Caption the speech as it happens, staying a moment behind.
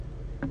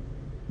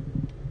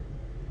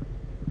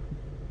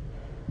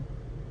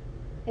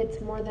It's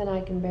more than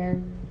I can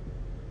bear.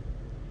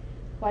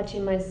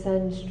 Watching my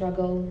son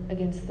struggle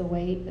against the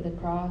weight of the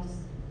cross,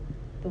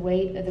 the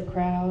weight of the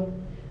crowd,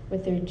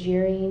 with their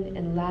jeering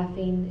and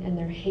laughing and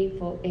their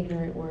hateful,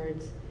 ignorant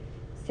words.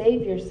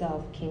 Save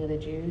yourself, King of the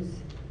Jews.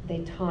 They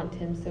taunt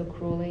him so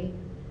cruelly.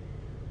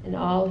 And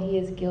all he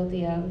is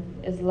guilty of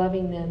is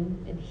loving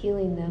them and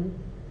healing them.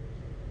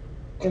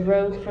 The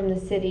road from the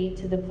city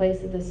to the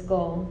place of the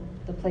skull,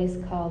 the place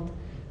called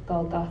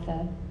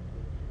Golgotha,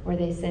 where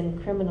they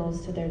send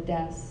criminals to their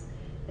deaths,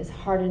 is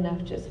hard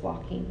enough just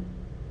walking.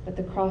 But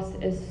the cross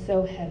is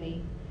so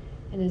heavy,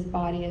 and his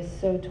body is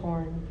so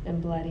torn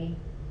and bloody.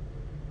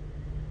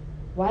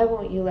 Why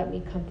won't you let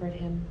me comfort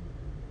him?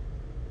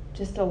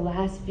 Just a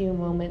last few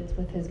moments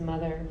with his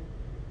mother.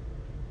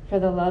 For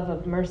the love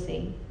of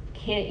mercy,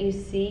 can't you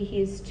see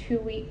he is too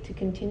weak to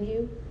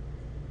continue?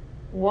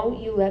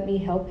 Won't you let me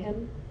help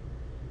him?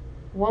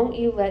 Won't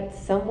you let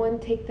someone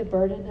take the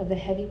burden of the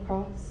heavy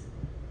cross?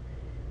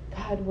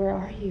 God, where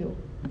are you?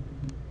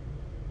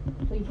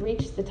 We've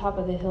reached the top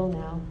of the hill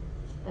now,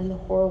 and the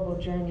horrible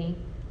journey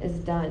is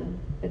done,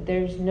 but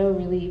there's no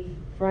relief,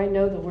 for I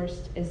know the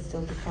worst is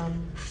still to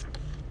come.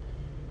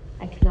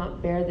 I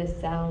cannot bear the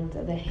sound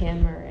of the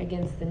hammer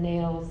against the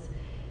nails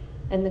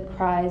and the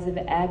cries of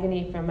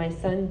agony from my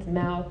son's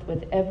mouth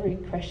with every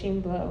crushing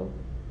blow.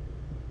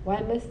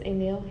 Why must they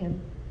nail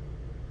him?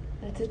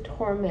 That's a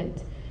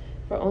torment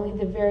for only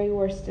the very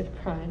worst of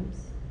crimes.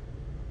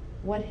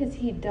 What has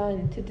he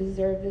done to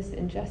deserve this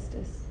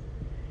injustice?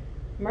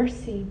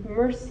 Mercy,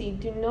 mercy,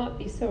 do not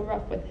be so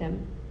rough with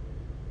him.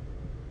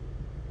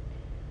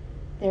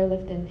 They're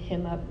lifting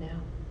him up now,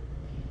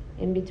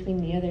 in between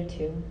the other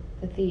two,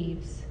 the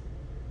thieves.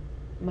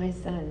 My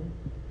son,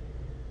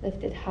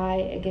 lifted high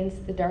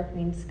against the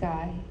darkening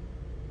sky.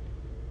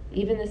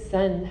 Even the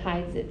sun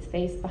hides its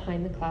face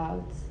behind the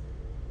clouds.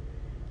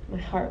 My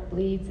heart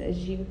bleeds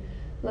as you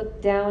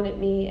look down at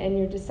me and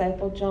your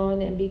disciple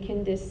John and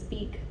begin to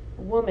speak.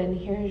 Woman,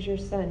 here is your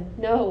son.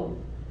 No,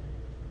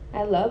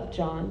 I love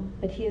John,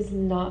 but he is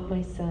not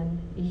my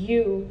son.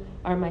 You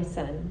are my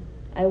son.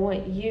 I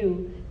want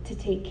you to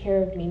take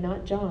care of me,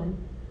 not John.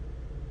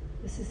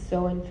 This is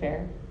so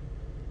unfair.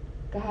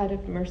 God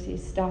of mercy,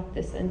 stop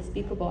this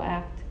unspeakable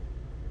act.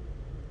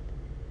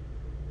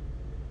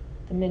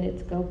 The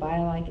minutes go by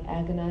like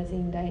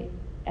agonizing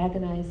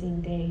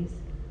days.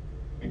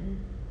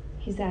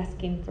 He's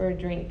asking for a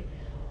drink.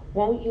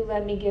 Won't you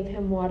let me give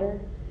him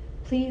water?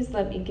 Please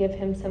let me give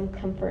him some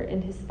comfort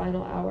in his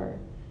final hour.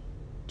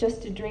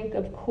 Just a drink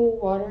of cool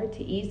water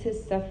to ease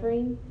his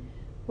suffering?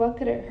 What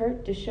could it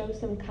hurt to show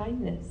some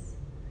kindness?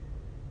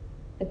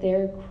 But they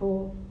are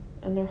cruel,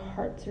 and their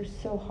hearts are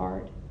so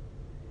hard.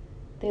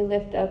 They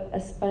lift up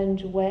a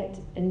sponge wet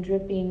and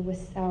dripping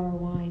with sour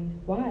wine.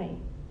 Why?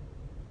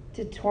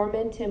 To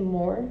torment him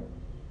more?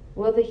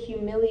 Will the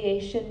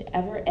humiliation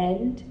ever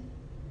end?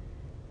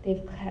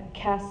 They've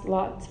cast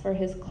lots for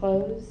his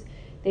clothes.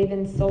 They've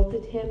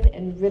insulted him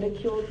and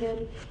ridiculed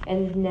him,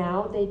 and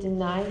now they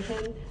deny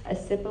him a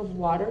sip of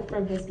water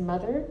from his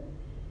mother?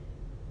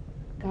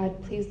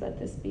 God, please let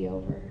this be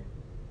over.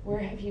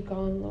 Where have you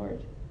gone,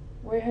 Lord?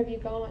 Where have you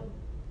gone?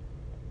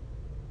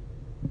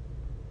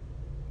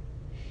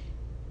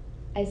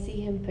 I see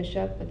him push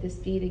up with his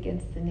feet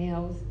against the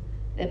nails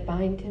that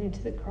bind him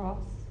to the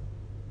cross.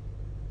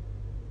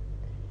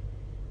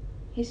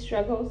 He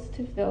struggles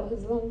to fill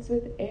his lungs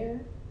with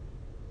air.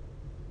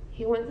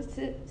 He wants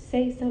to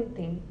say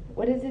something.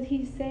 What is it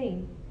he's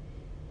saying?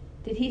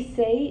 Did he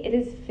say it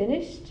is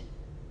finished?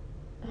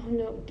 Oh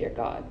no, dear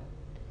God.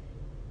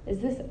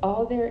 Is this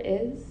all there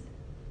is?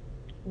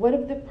 What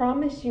of the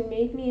promise you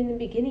made me in the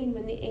beginning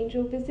when the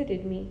angel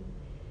visited me?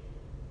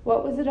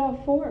 What was it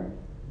all for?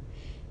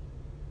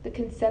 The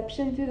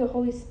conception through the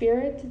Holy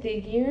Spirit, the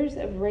years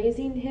of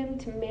raising him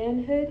to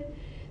manhood,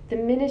 the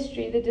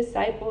ministry, the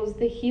disciples,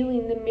 the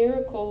healing, the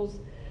miracles.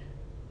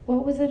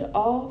 What was it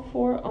all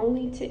for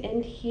only to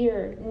end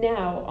here,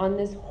 now, on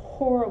this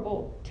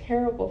horrible,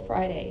 terrible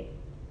Friday?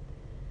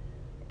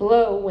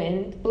 Blow,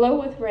 wind, blow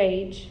with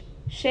rage.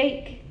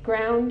 Shake,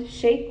 ground,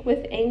 shake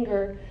with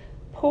anger.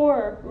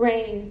 Pour,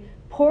 rain,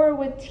 pour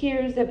with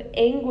tears of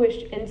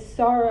anguish and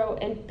sorrow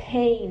and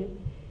pain.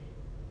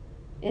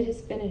 It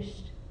is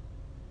finished.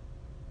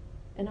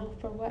 And all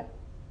for what?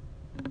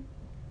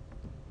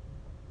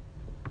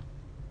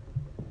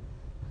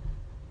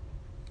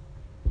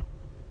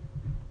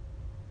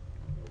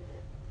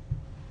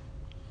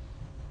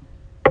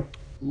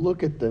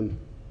 Look at them.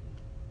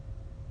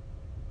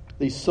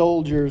 These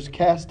soldiers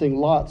casting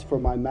lots for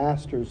my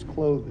master's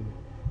clothing.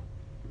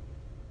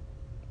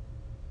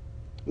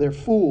 They're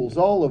fools,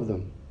 all of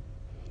them.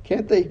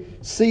 Can't they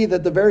see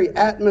that the very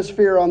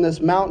atmosphere on this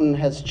mountain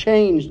has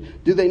changed?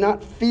 Do they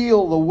not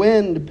feel the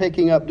wind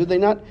picking up? Do they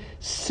not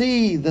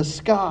see the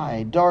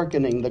sky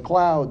darkening, the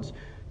clouds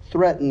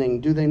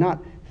threatening? Do they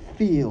not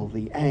feel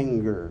the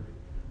anger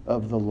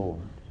of the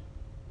Lord?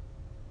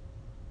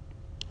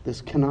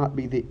 This cannot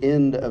be the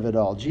end of it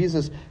all.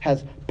 Jesus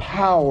has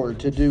power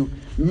to do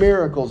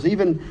miracles.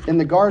 Even in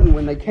the garden,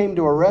 when they came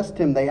to arrest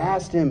him, they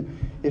asked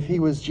him, if he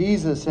was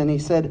Jesus and he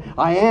said,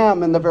 I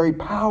am, and the very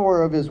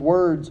power of his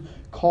words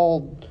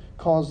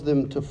caused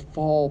them to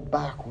fall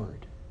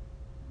backward.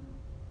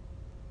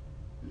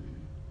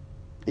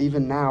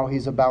 Even now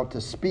he's about to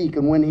speak,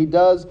 and when he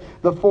does,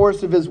 the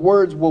force of his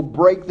words will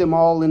break them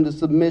all into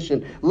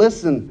submission.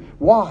 Listen,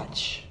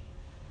 watch.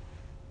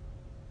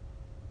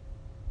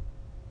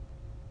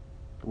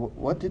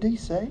 What did he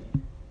say?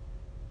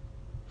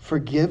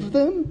 Forgive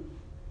them?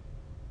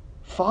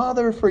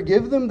 Father,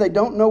 forgive them. They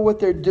don't know what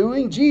they're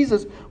doing.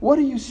 Jesus, what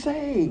are you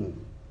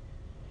saying?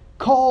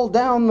 Call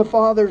down the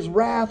Father's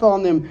wrath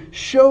on them.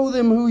 Show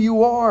them who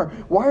you are.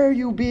 Why are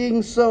you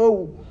being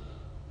so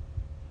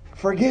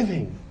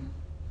forgiving?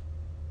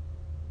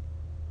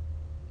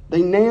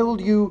 They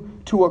nailed you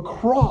to a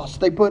cross.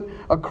 They put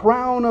a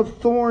crown of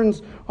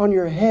thorns on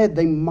your head.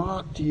 They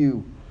mocked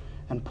you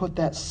and put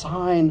that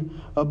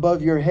sign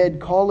above your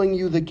head calling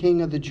you the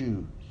King of the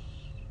Jews.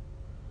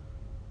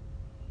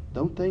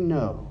 Don't they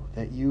know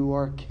that you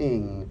are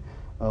King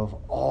of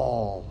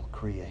all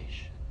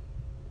creation?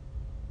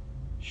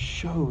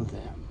 Show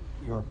them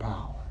your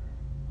power.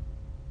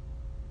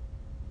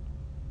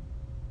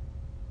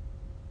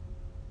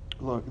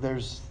 Look,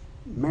 there's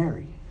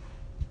Mary.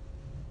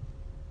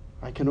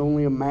 I can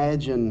only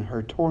imagine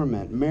her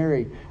torment.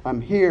 Mary,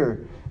 I'm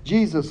here.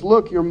 Jesus,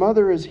 look, your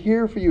mother is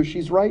here for you.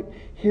 She's right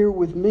here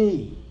with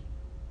me.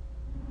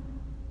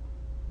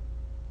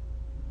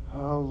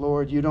 Oh,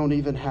 Lord, you don't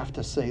even have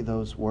to say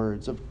those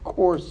words. Of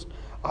course,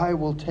 I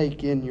will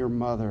take in your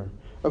mother.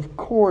 Of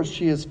course,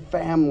 she is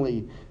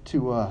family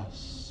to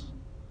us.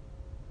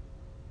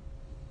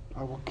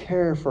 I will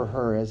care for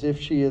her as if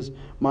she is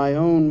my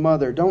own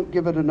mother. Don't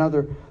give it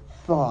another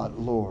thought,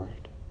 Lord.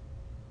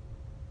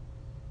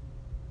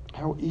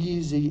 How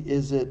easy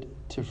is it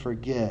to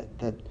forget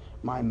that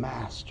my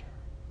Master,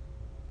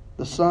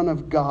 the Son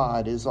of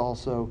God, is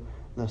also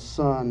the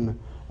son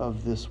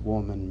of this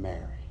woman,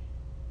 Mary.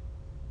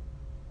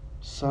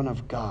 Son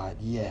of God,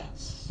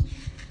 yes.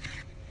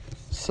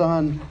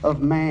 Son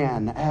of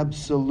man,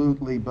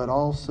 absolutely, but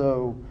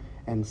also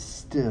and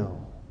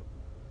still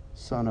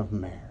Son of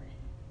Mary.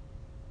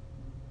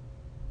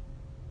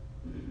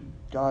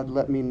 God,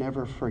 let me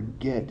never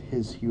forget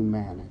his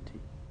humanity,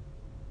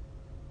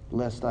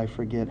 lest I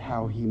forget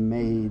how he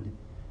made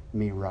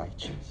me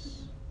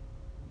righteous.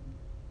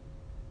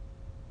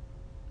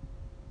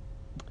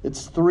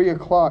 It's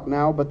 3:00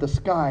 now, but the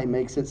sky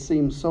makes it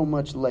seem so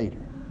much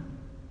later.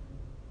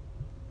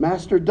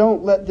 Master,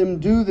 don't let them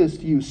do this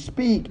to you.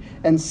 Speak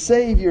and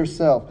save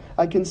yourself.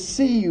 I can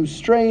see you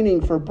straining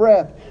for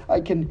breath.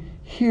 I can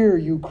hear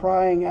you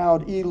crying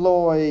out,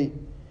 Eloi,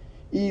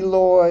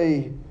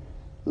 Eloi,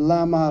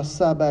 lama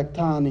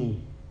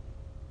sabachthani.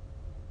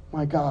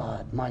 My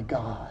God,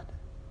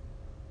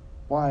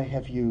 why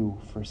have you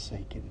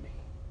forsaken me?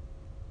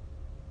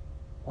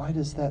 Why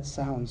does that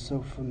sound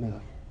so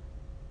familiar?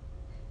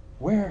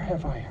 Where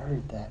have I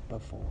heard that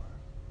before?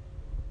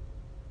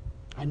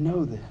 I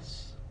know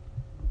this.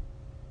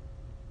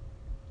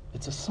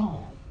 It's a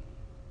psalm.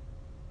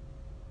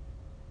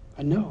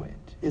 I know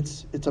it.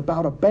 It's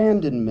about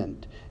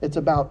abandonment. It's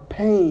about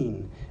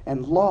pain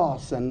and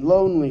loss and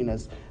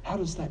loneliness. How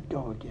does that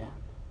go again?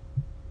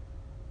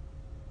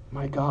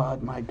 My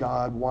God,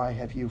 why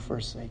have you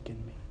forsaken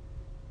me?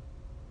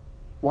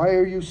 Why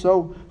are you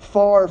so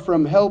far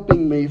from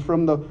helping me,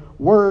 from the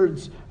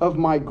words of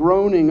my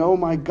groaning? Oh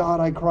my God,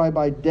 I cry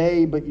by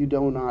day, but you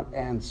do not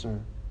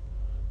answer,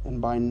 and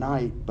by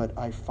night, but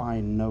I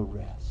find no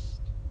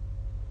rest.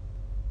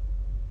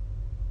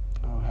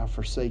 Oh, how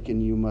forsaken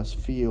you must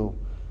feel,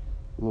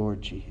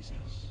 Lord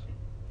Jesus.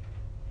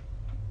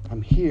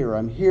 I'm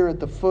here at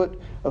the foot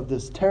of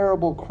this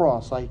terrible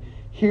cross. I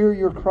hear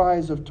your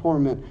cries of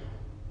torment.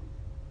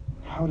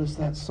 How does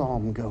that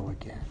psalm go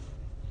again?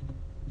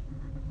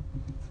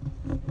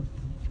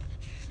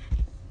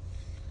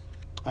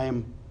 I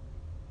am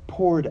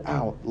poured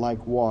out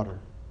like water.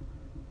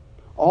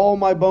 All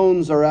my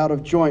bones are out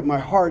of joint. My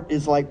heart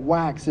is like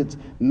wax. It's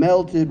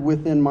melted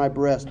within my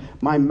breast.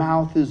 My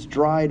mouth is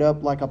dried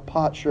up like a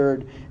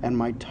potsherd, and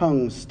my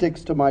tongue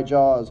sticks to my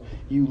jaws.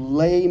 You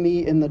lay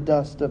me in the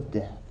dust of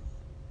death.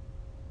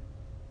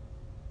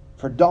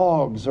 For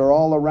dogs are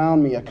all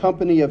around me. A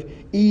company of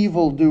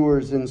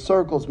evildoers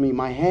encircles me.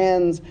 My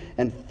hands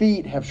and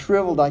feet have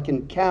shriveled. I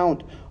can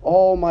count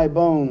all my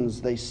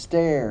bones. They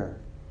stare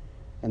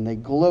and they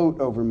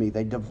gloat over me.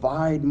 They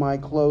divide my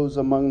clothes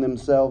among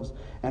themselves,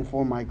 and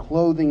for my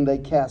clothing they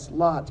cast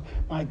lots.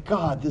 My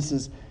God, this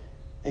is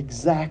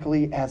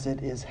exactly as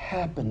it is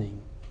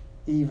happening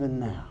even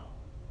now.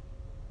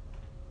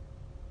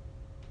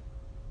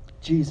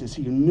 Jesus,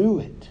 you knew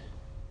it.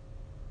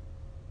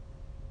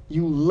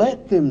 You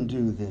let them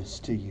do this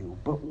to you,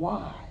 but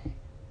why?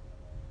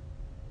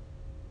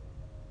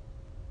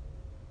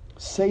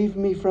 Save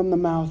me from the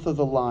mouth of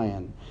the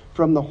lion.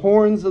 From the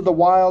horns of the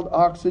wild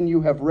oxen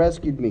you have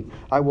rescued me.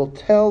 I will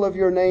tell of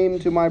your name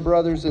to my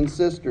brothers and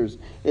sisters.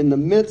 In the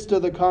midst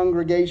of the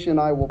congregation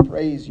I will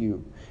praise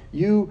you.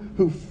 You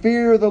who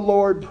fear the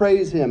Lord,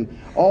 praise him.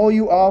 All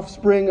you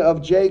offspring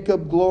of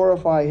Jacob,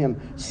 glorify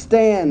him.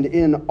 Stand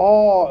in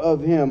awe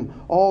of him,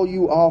 all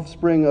you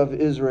offspring of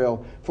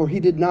Israel. For he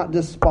did not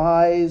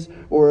despise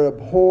or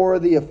abhor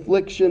the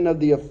affliction of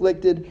the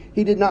afflicted.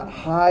 He did not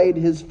hide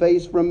his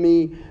face from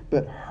me,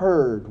 but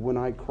heard when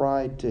I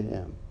cried to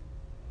him.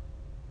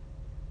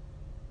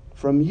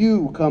 From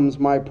you comes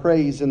my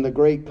praise in the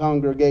great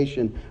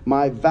congregation.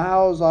 My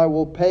vows I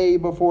will pay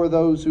before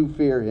those who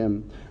fear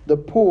him. The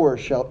poor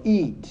shall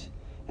eat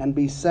and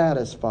be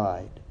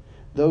satisfied.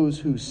 Those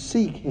who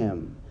seek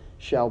him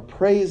shall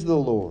praise the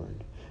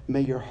Lord.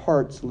 May your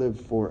hearts live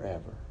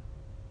forever.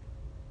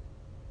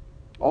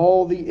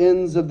 All the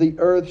ends of the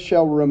earth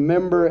shall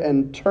remember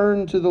and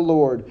turn to the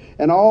Lord,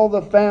 and all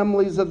the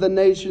families of the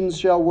nations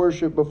shall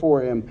worship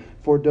before him.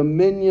 For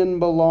dominion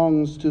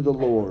belongs to the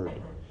Lord,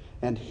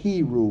 and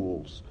he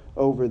rules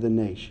over the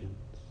nations.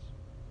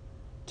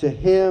 To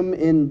him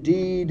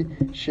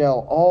indeed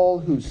shall all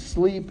who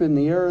sleep in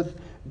the earth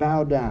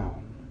bow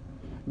down.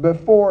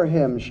 Before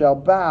him shall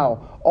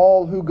bow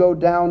all who go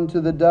down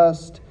to the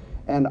dust,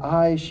 and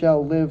I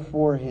shall live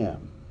for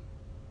him.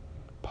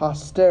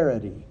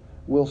 Posterity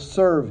will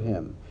serve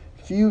him.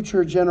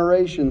 Future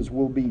generations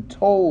will be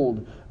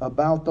told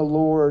about the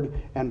Lord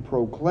and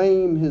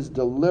proclaim his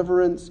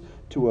deliverance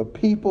to a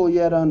people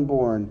yet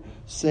unborn,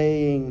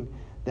 saying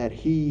that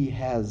he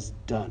has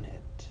done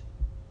it.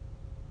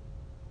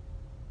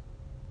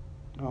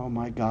 Oh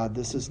my God,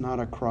 this is not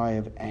a cry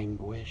of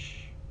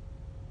anguish.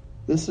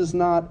 This is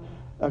not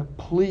a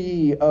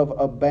plea of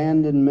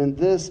abandonment.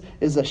 This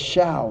is a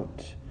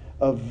shout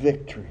of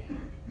victory.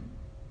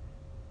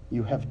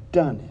 You have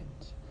done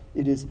it.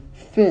 It is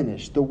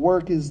finished. The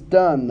work is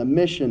done. The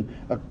mission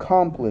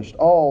accomplished.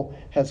 All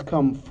has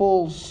come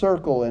full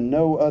circle, and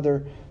no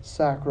other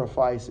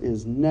sacrifice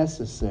is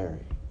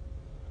necessary.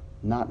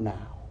 Not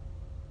now.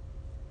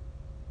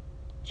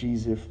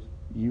 Jesus,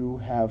 you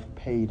have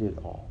paid it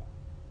all.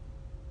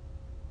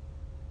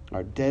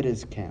 Our debt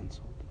is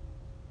canceled.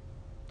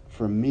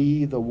 For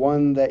me, the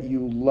one that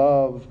you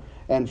love,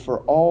 and for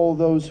all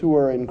those who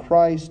are in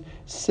Christ,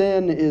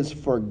 sin is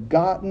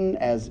forgotten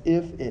as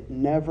if it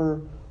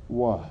never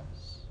was.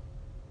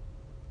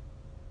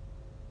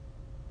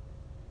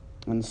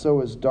 And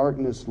so as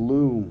darkness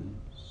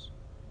looms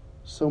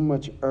so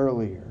much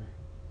earlier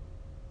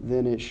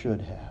than it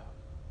should have,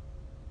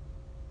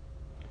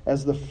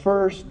 as the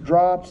first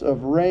drops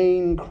of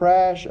rain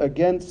crash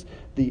against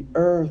the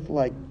earth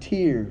like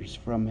tears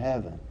from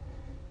heaven,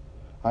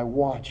 I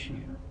watch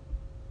you,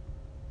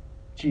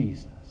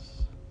 Jesus,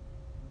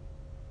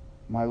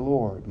 my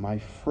Lord, my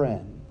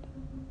friend.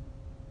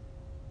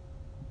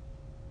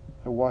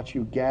 I watch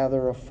you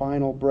gather a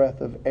final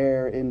breath of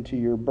air into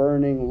your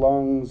burning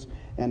lungs,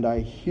 and I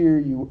hear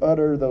you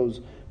utter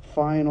those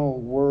final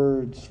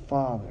words,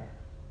 Father,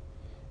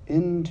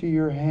 into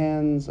your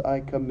hands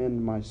I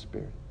commend my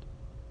spirit.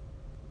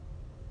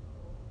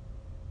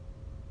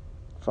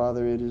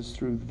 Father, it is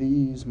through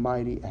these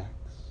mighty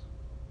acts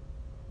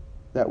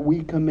that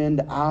we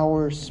commend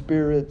our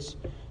spirits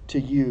to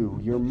you,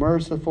 your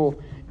merciful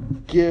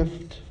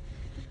gift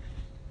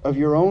of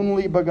your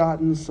only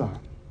begotten Son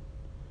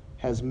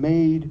has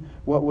made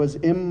what was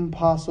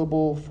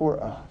impossible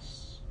for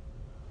us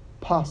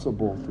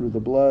possible through the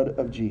blood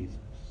of Jesus.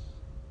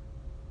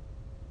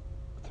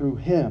 Through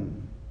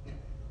him,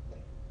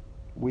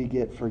 we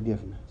get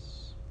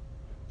forgiveness.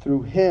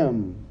 Through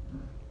him,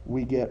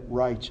 we get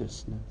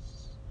righteousness.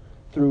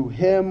 Through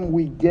him,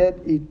 we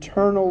get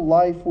eternal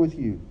life with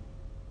you.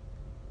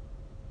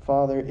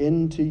 Father,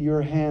 into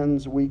your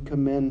hands we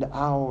commend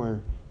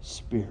our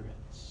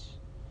spirits.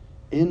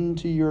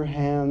 Into your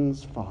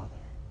hands, Father,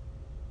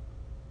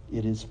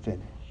 it is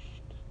finished.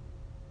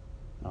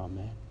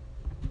 Amen.